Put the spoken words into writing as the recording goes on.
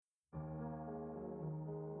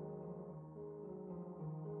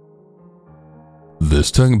This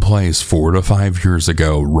took place 4 to 5 years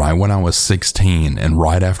ago, right when I was 16 and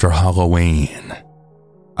right after Halloween.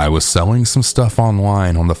 I was selling some stuff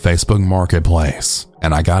online on the Facebook Marketplace,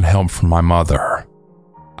 and I got help from my mother.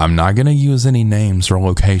 I'm not going to use any names or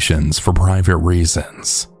locations for private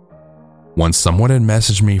reasons. When someone had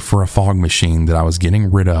messaged me for a fog machine that I was getting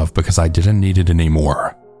rid of because I didn't need it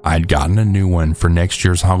anymore, I had gotten a new one for next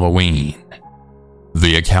year's Halloween.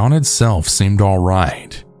 The account itself seemed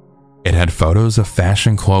alright. It had photos of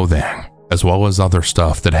fashion clothing, as well as other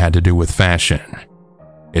stuff that had to do with fashion.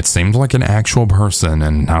 It seemed like an actual person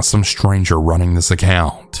and not some stranger running this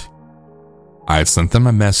account. I had sent them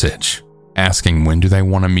a message asking when do they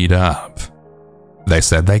want to meet up. They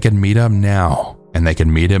said they could meet up now and they could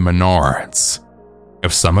meet at Menards.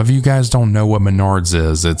 If some of you guys don't know what Menards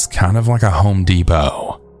is, it's kind of like a Home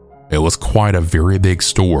Depot. It was quite a very big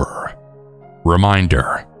store.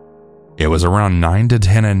 Reminder, it was around 9 to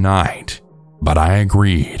 10 at night, but I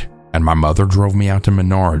agreed, and my mother drove me out to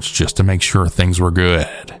Menards just to make sure things were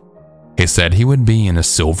good. He said he would be in a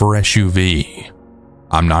silver SUV.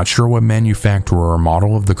 I'm not sure what manufacturer or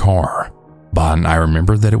model of the car, but I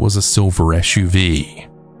remember that it was a silver SUV.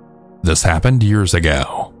 This happened years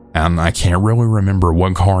ago, and I can't really remember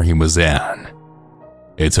what car he was in.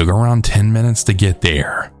 It took around 10 minutes to get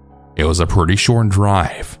there. It was a pretty short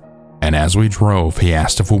drive, and as we drove, he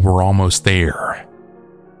asked if we were almost there.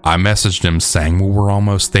 I messaged him saying we were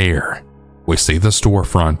almost there. We see the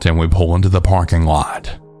storefront and we pull into the parking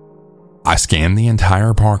lot. I scan the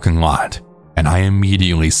entire parking lot, and I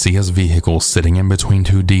immediately see his vehicle sitting in between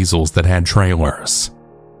two diesels that had trailers.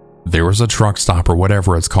 There was a truck stop or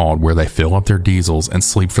whatever it's called where they fill up their diesels and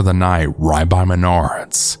sleep for the night right by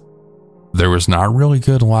Menards. There was not really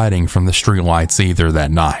good lighting from the streetlights either that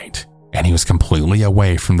night, and he was completely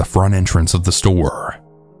away from the front entrance of the store.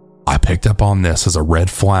 I picked up on this as a red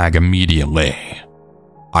flag immediately.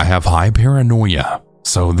 I have high paranoia,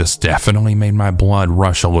 so this definitely made my blood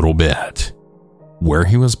rush a little bit. Where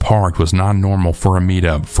he was parked was not normal for a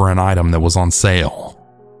meetup for an item that was on sale.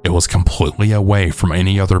 It was completely away from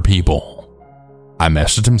any other people. I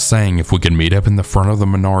messaged him saying if we could meet up in the front of the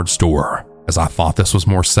Menards store, as I thought this was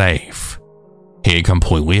more safe. He had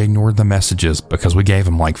completely ignored the messages because we gave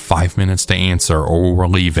him like 5 minutes to answer or we were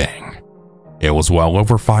leaving. It was well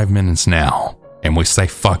over 5 minutes now, and we say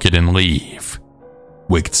fuck it and leave.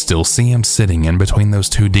 We could still see him sitting in between those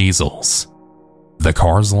two diesels. The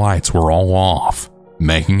car's lights were all off,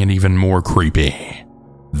 making it even more creepy.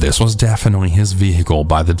 This was definitely his vehicle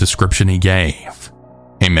by the description he gave.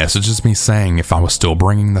 He messages me saying if I was still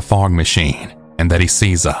bringing the fog machine and that he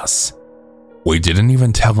sees us. We didn't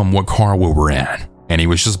even tell him what car we were in, and he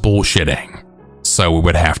was just bullshitting. So we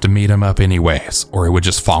would have to meet him up anyways, or he would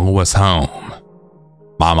just follow us home.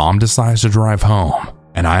 My mom decides to drive home,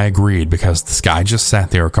 and I agreed because this guy just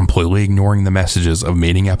sat there completely ignoring the messages of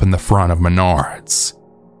meeting up in the front of Menards.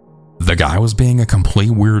 The guy was being a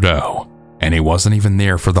complete weirdo, and he wasn't even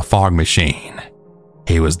there for the fog machine.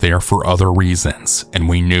 He was there for other reasons, and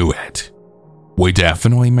we knew it. We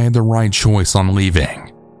definitely made the right choice on leaving,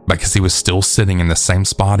 because he was still sitting in the same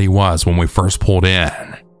spot he was when we first pulled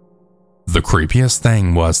in. The creepiest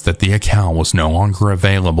thing was that the account was no longer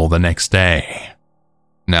available the next day.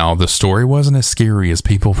 Now, the story wasn't as scary as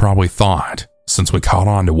people probably thought, since we caught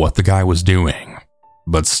on to what the guy was doing.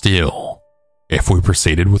 But still, if we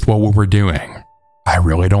proceeded with what we were doing, I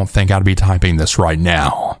really don't think I'd be typing this right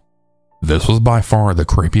now. This was by far the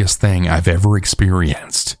creepiest thing I've ever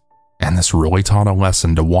experienced, and this really taught a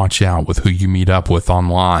lesson to watch out with who you meet up with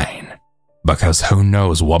online, because who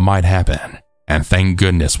knows what might happen, and thank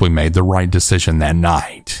goodness we made the right decision that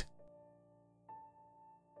night.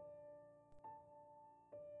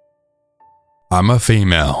 I'm a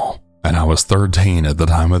female, and I was 13 at the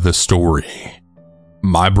time of this story.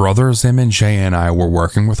 My brothers MJ and I were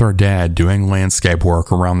working with our dad doing landscape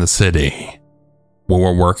work around the city. We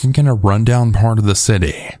were working in a rundown part of the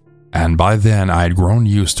city, and by then I had grown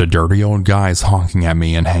used to dirty old guys honking at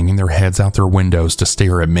me and hanging their heads out their windows to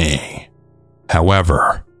stare at me.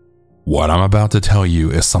 However, what I'm about to tell you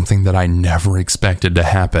is something that I never expected to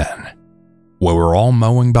happen. We were all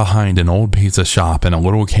mowing behind an old pizza shop in a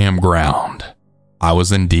little campground. I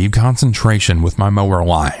was in deep concentration with my mower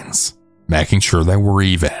lines, making sure they were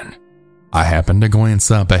even. I happened to glance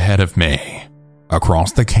up ahead of me.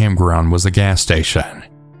 Across the campground was a gas station.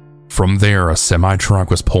 From there, a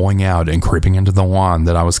semi-truck was pulling out and creeping into the lawn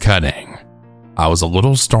that I was cutting. I was a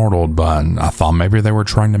little startled, but I thought maybe they were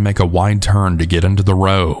trying to make a wide turn to get into the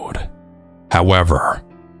road. However,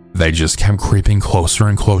 they just kept creeping closer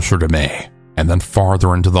and closer to me, and then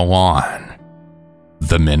farther into the lawn.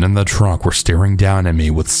 The men in the truck were staring down at me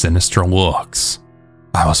with sinister looks.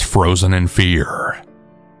 I was frozen in fear.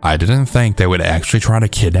 I didn't think they would actually try to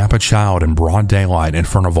kidnap a child in broad daylight in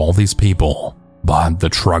front of all these people, but the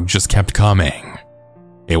truck just kept coming.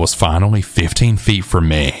 It was finally 15 feet from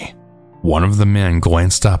me. One of the men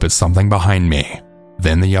glanced up at something behind me.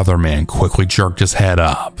 Then the other man quickly jerked his head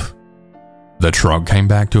up. The truck came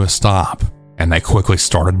back to a stop, and they quickly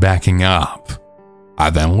started backing up. I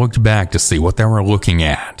then looked back to see what they were looking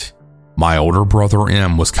at. My older brother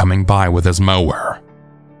M was coming by with his mower.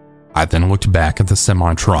 I then looked back at the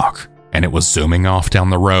semi-truck, and it was zooming off down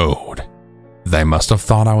the road. They must have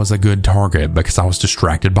thought I was a good target because I was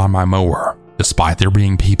distracted by my mower, despite there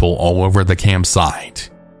being people all over the campsite.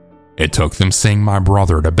 It took them seeing my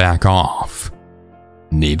brother to back off.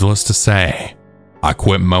 Needless to say, I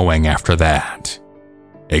quit mowing after that.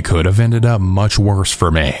 It could have ended up much worse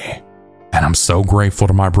for me, and I'm so grateful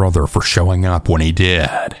to my brother for showing up when he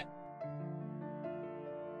did.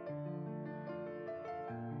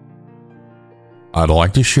 I'd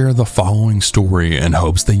like to share the following story in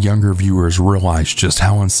hopes that younger viewers realize just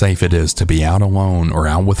how unsafe it is to be out alone or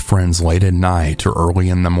out with friends late at night or early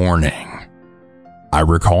in the morning. I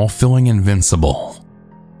recall feeling invincible,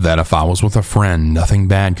 that if I was with a friend, nothing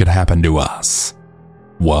bad could happen to us.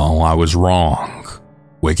 Well, I was wrong.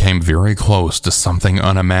 We came very close to something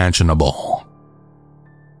unimaginable.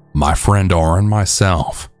 My friend R and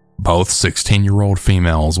myself, both 16-year-old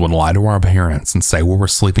females, would lie to our parents and say we were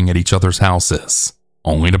sleeping at each other's houses,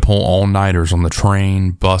 only to pull all-nighters on the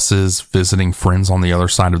train, buses, visiting friends on the other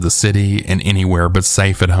side of the city, and anywhere but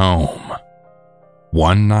safe at home.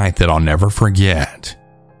 One night that I'll never forget,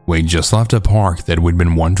 we just left a park that we'd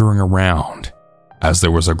been wandering around, as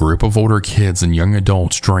there was a group of older kids and young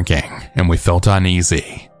adults drinking, and we felt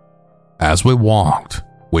uneasy. As we walked,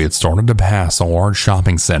 we had started to pass a large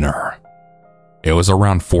shopping center. It was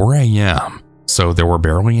around 4 a.m., so there were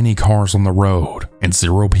barely any cars on the road and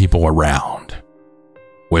 0 people around.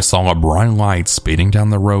 We saw a bright light speeding down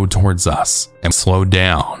the road towards us and slowed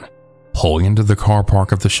down, pulling into the car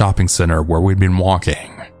park of the shopping center where we'd been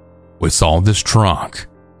walking. We saw this truck,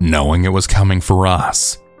 knowing it was coming for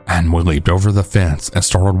us, and we leaped over the fence and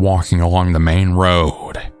started walking along the main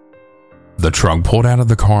road. The truck pulled out of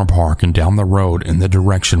the car park and down the road in the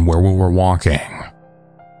direction where we were walking.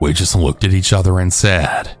 We just looked at each other and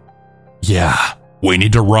said, "Yeah, we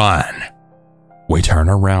need to run." We turned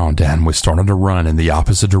around and we started to run in the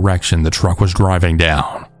opposite direction the truck was driving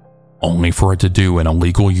down, only for it to do an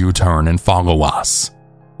illegal U-turn and follow us.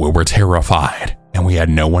 We were terrified and we had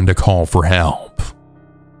no one to call for help.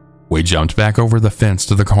 We jumped back over the fence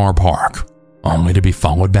to the car park, only to be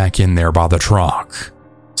followed back in there by the truck.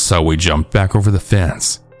 So we jumped back over the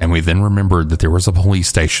fence, and we then remembered that there was a police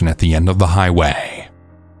station at the end of the highway.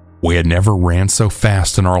 We had never ran so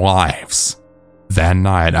fast in our lives. That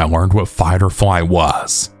night I learned what fight or flight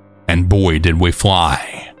was, and boy did we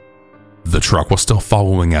fly. The truck was still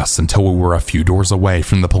following us until we were a few doors away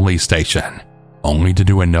from the police station, only to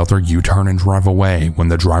do another U-turn and drive away when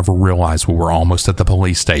the driver realized we were almost at the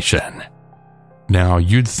police station. Now,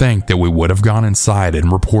 you'd think that we would have gone inside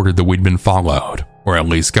and reported that we'd been followed, or at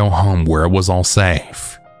least go home where it was all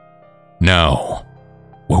safe. No,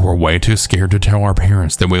 we were way too scared to tell our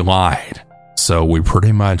parents that we lied, so we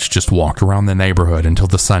pretty much just walked around the neighborhood until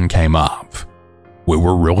the sun came up. We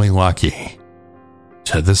were really lucky.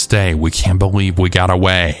 To this day, we can't believe we got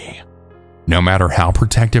away. No matter how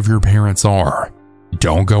protective your parents are,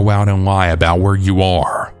 don't go out and lie about where you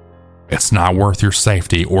are. It's not worth your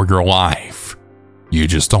safety or your life. You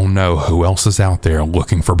just don't know who else is out there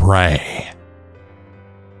looking for prey.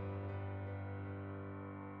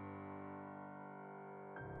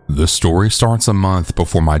 The story starts a month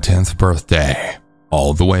before my 10th birthday,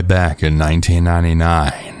 all the way back in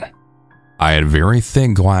 1999. I had very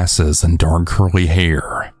thick glasses and dark curly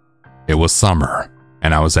hair. It was summer,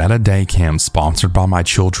 and I was at a day camp sponsored by my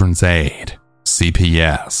Children's Aid,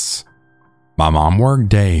 CPS. My mom worked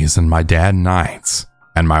days and my dad nights,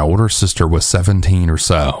 and my older sister was 17 or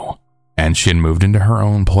so, and she had moved into her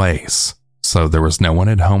own place, so there was no one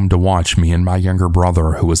at home to watch me and my younger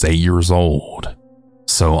brother who was 8 years old.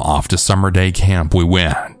 So off to summer day camp we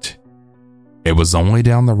went. It was only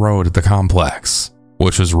down the road at the complex,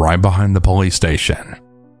 which was right behind the police station.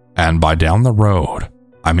 And by down the road,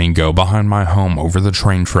 I mean go behind my home over the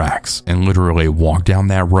train tracks and literally walk down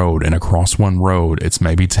that road and across one road. It's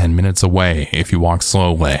maybe 10 minutes away if you walk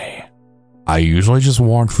slowly. I usually just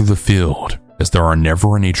walk through the field as there are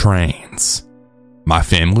never any trains. My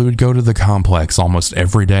family would go to the complex almost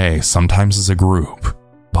every day, sometimes as a group,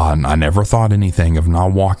 but I never thought anything of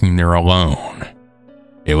not walking there alone.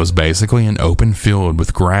 It was basically an open field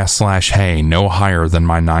with grass/hay no higher than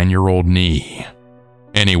my 9-year-old knee.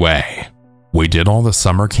 Anyway, we did all the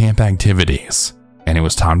summer camp activities, and it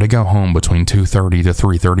was time to go home between 2:30 to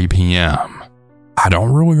 3:30 p.m. I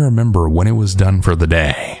don't really remember when it was done for the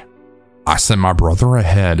day. I sent my brother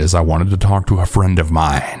ahead as I wanted to talk to a friend of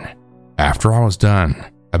mine. After I was done,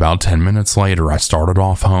 about 10 minutes later, I started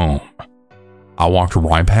off home. I walked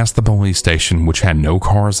right past the police station, which had no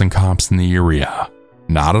cars and cops in the area.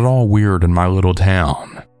 Not at all weird in my little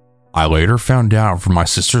town. I later found out from my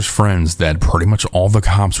sister's friends that pretty much all the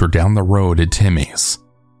cops were down the road at Timmy's,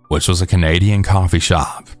 which was a Canadian coffee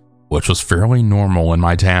shop, which was fairly normal in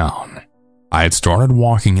my town. I had started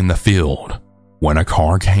walking in the field when a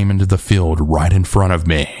car came into the field right in front of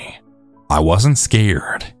me. I wasn't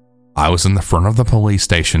scared. I was in the front of the police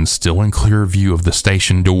station, still in clear view of the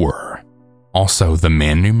station door. Also, the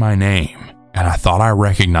man knew my name, and I thought I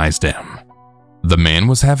recognized him. The man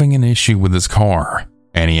was having an issue with his car,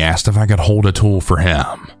 and he asked if I could hold a tool for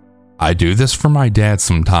him. I do this for my dad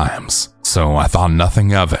sometimes, so I thought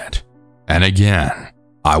nothing of it. And again,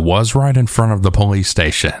 I was right in front of the police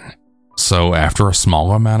station, so after a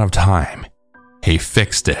small amount of time, he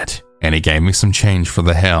fixed it, and he gave me some change for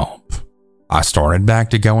the help. I started back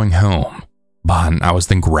to going home, but I was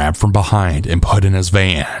then grabbed from behind and put in his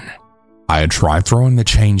van. I had tried throwing the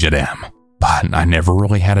change at him, but I never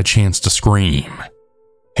really had a chance to scream.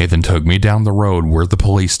 He then took me down the road where the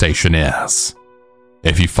police station is.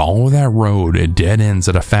 If you follow that road, it dead ends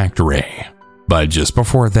at a factory. But just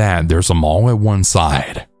before that, there's a mall at one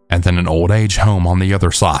side, and then an old age home on the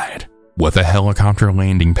other side, with a helicopter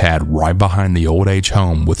landing pad right behind the old age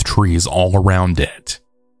home with trees all around it.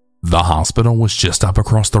 The hospital was just up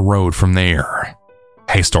across the road from there.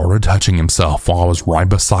 He started touching himself while I was right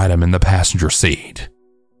beside him in the passenger seat.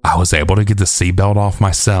 I was able to get the seatbelt off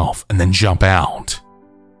myself and then jump out.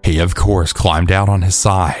 He, of course, climbed out on his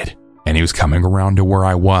side, and he was coming around to where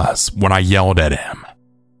I was when I yelled at him,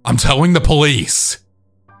 "I'm telling the police!"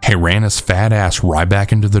 He ran his fat ass right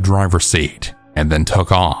back into the driver's seat and then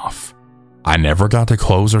took off. I never got to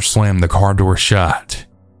close or slam the car door shut.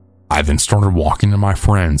 I then started walking to my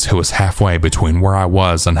friend's, who was halfway between where I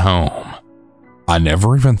was and home. I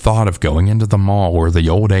never even thought of going into the mall or the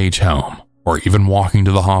old age home, or even walking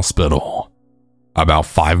to the hospital. About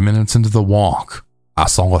 5 minutes into the walk, I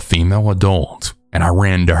saw a female adult, and I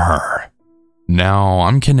ran to her. Now,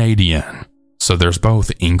 I'm Canadian, so there's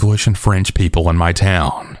both English and French people in my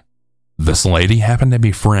town. This lady happened to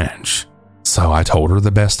be French, so I told her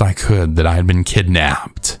the best I could that I had been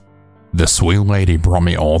kidnapped. The sweet lady brought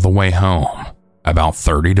me all the way home, about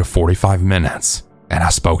 30 to 45 minutes, and I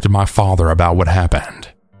spoke to my father about what happened.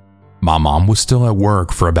 My mom was still at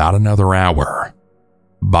work for about another hour.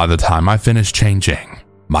 By the time I finished changing,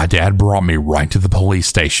 my dad brought me right to the police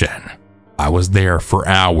station. I was there for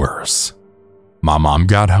hours. My mom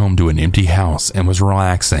got home to an empty house and was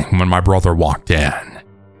relaxing when my brother walked in.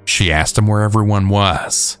 She asked him where everyone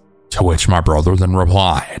was, to which my brother then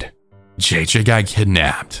replied, "JJ got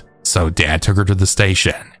kidnapped, so Dad took her to the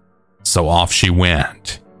station." So off she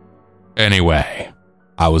went. Anyway,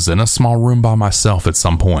 I was in a small room by myself at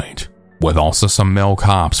some point, with also some male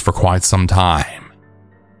cops for quite some time.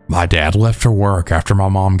 My dad left for work after my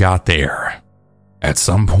mom got there. At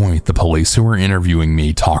some point, the police who were interviewing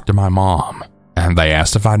me talked to my mom, and they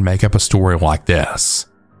asked if I'd make up a story like this,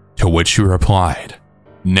 to which she replied,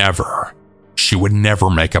 "Never. She would never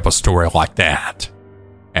make up a story like that."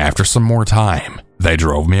 After some more time, they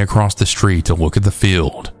drove me across the street to look at the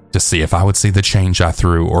field to see if I would see the change I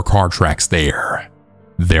threw or car tracks there.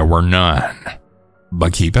 There were none.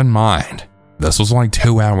 But keep in mind, this was like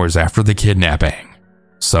 2 hours after the kidnapping.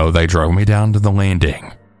 So they drove me down to the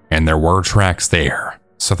landing, and there were tracks there,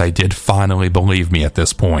 so they did finally believe me at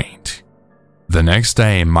this point. The next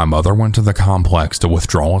day, my mother went to the complex to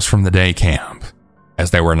withdraw us from the day camp,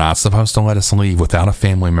 as they were not supposed to let us leave without a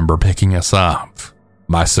family member picking us up.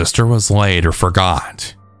 My sister was late or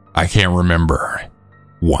forgot. I can't remember.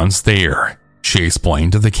 Once there, she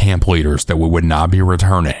explained to the camp leaders that we would not be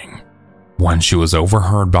returning. When she was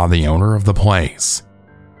overheard by the owner of the place,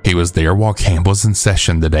 he was there while camp was in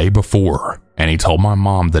session the day before, and he told my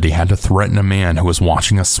mom that he had to threaten a man who was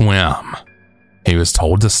watching us swim. He was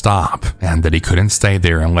told to stop and that he couldn't stay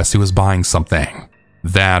there unless he was buying something,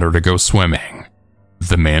 that or to go swimming.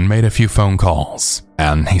 The man made a few phone calls,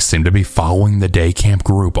 and he seemed to be following the day camp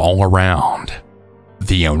group all around.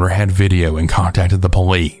 The owner had video and contacted the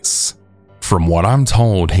police. From what I'm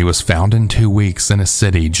told, he was found in 2 weeks in a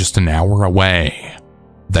city just an hour away.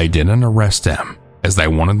 They didn't arrest him, as they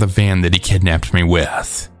wanted the van that he kidnapped me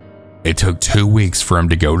with. It took 2 weeks for him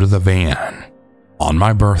to go to the van. On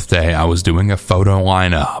my birthday, I was doing a photo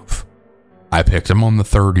lineup. I picked him on the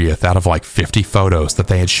 30th out of like 50 photos that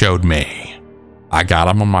they had showed me. I got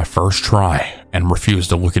him on my first try and refused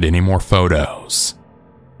to look at any more photos.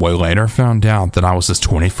 We later found out that I was his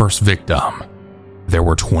 21st victim. There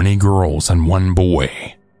were 20 girls and 1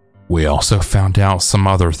 boy. We also found out some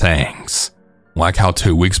other things, like how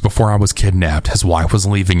 2 weeks before I was kidnapped, his wife was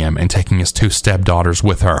leaving him and taking his 2 stepdaughters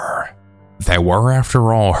with her. They were,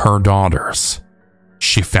 after all, her daughters.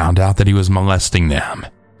 She found out that he was molesting them,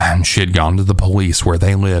 and she had gone to the police where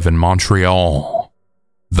they live in Montreal.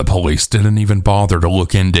 The police didn't even bother to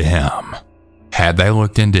look into him. Had they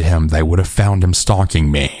looked into him, they would have found him stalking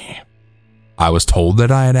me. I was told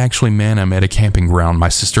that I had actually met him at a camping ground my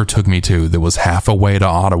sister took me to that was half away to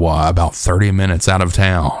Ottawa, about 30 minutes out of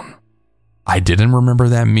town. I didn't remember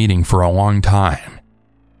that meeting for a long time.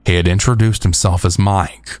 He had introduced himself as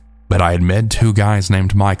Mike, but I had met 2 guys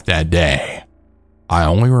named Mike that day. I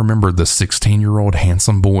only remembered the 16-year-old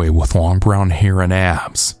handsome boy with long brown hair and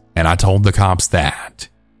abs, and I told the cops that.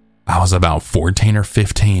 I was about 14 or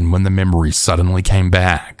 15 when the memories suddenly came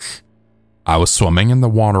back. I was swimming in the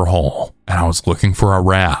water hole, and I was looking for a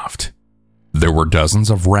raft. There were dozens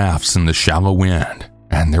of rafts in the shallow end,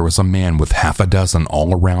 and there was a man with half a dozen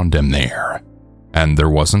all around him there. And there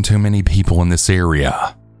wasn't too many people in this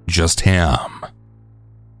area, just him.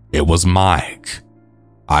 It was Mike.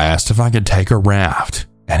 I asked if I could take a raft,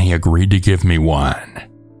 and he agreed to give me one.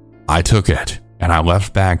 I took it, and I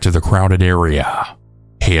left back to the crowded area.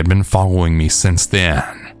 He had been following me since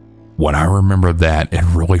then. When I remembered that, it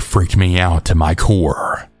really freaked me out to my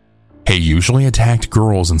core. He usually attacked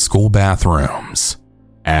girls in school bathrooms.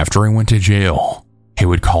 After he went to jail, he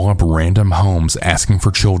would call up random homes asking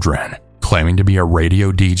for children, claiming to be a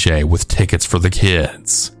radio DJ with tickets for the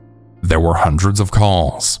kids. There were hundreds of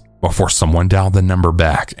calls before someone dialed the number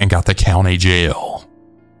back and got the county jail.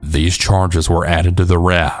 These charges were added to the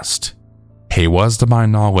rest. He was, to my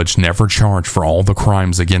knowledge, never charged for all the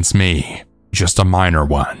crimes against me, just a minor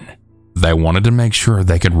one. They wanted to make sure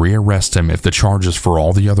they could rearrest him if the charges for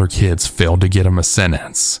all the other kids failed to get him a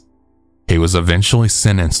sentence. He was eventually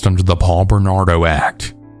sentenced under the Paul Bernardo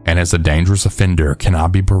Act, and as a dangerous offender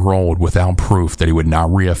cannot be paroled without proof that he would not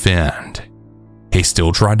reoffend. He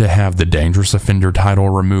still tried to have the dangerous offender title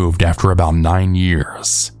removed after about 9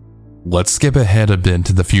 years. Let's skip ahead a bit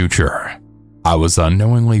to the future. I was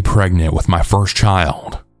unknowingly pregnant with my first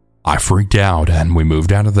child. I freaked out and we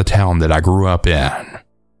moved out of the town that I grew up in.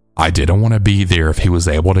 I didn't want to be there if he was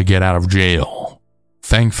able to get out of jail.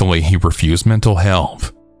 Thankfully, he refused mental help,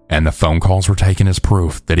 and the phone calls were taken as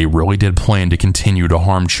proof that he really did plan to continue to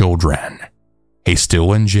harm children. He's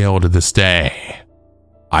still in jail to this day.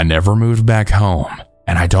 I never moved back home,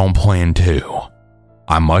 and I don't plan to.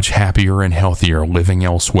 I'm much happier and healthier living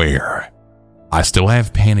elsewhere. I still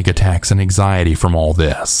have panic attacks and anxiety from all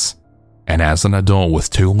this, and as an adult with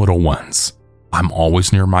 2 little ones, I'm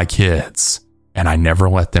always near my kids, and I never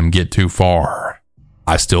let them get too far.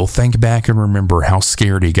 I still think back and remember how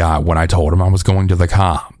scared he got when I told him I was going to the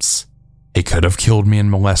cops. He could have killed me and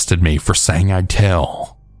molested me for saying I'd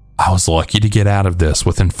tell. I was lucky to get out of this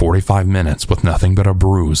within 45 minutes with nothing but a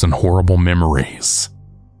bruise and horrible memories.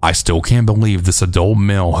 I still can't believe this adult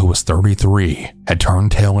male who was 33 had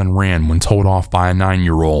turned tail and ran when told off by a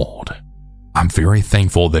 9-year-old. I'm very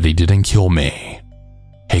thankful that he didn't kill me.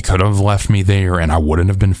 He could have left me there and I wouldn't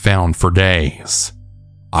have been found for days.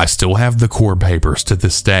 I still have the court papers to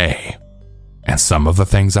this day, and some of the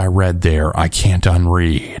things I read there I can't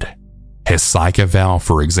unread. His psych eval,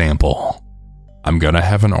 for example. I'm gonna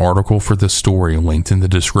have an article for this story linked in the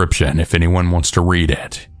description if anyone wants to read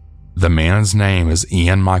it. The man's name is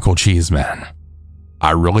Ian Michael Cheeseman.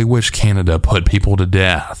 I really wish Canada put people to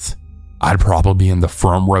death. I'd probably be in the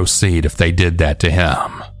front row seat if they did that to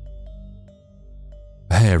him.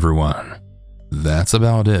 Hey everyone, that's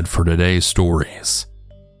about it for today's stories.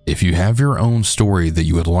 If you have your own story that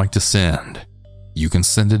you would like to send, you can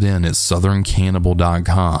send it in at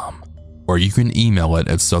southerncannibal.com, or you can email it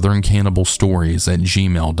at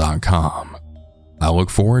southerncannibalstories@gmail.com. I look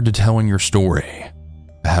forward to telling your story.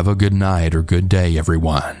 Have a good night or good day,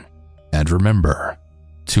 everyone, and remember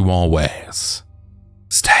to always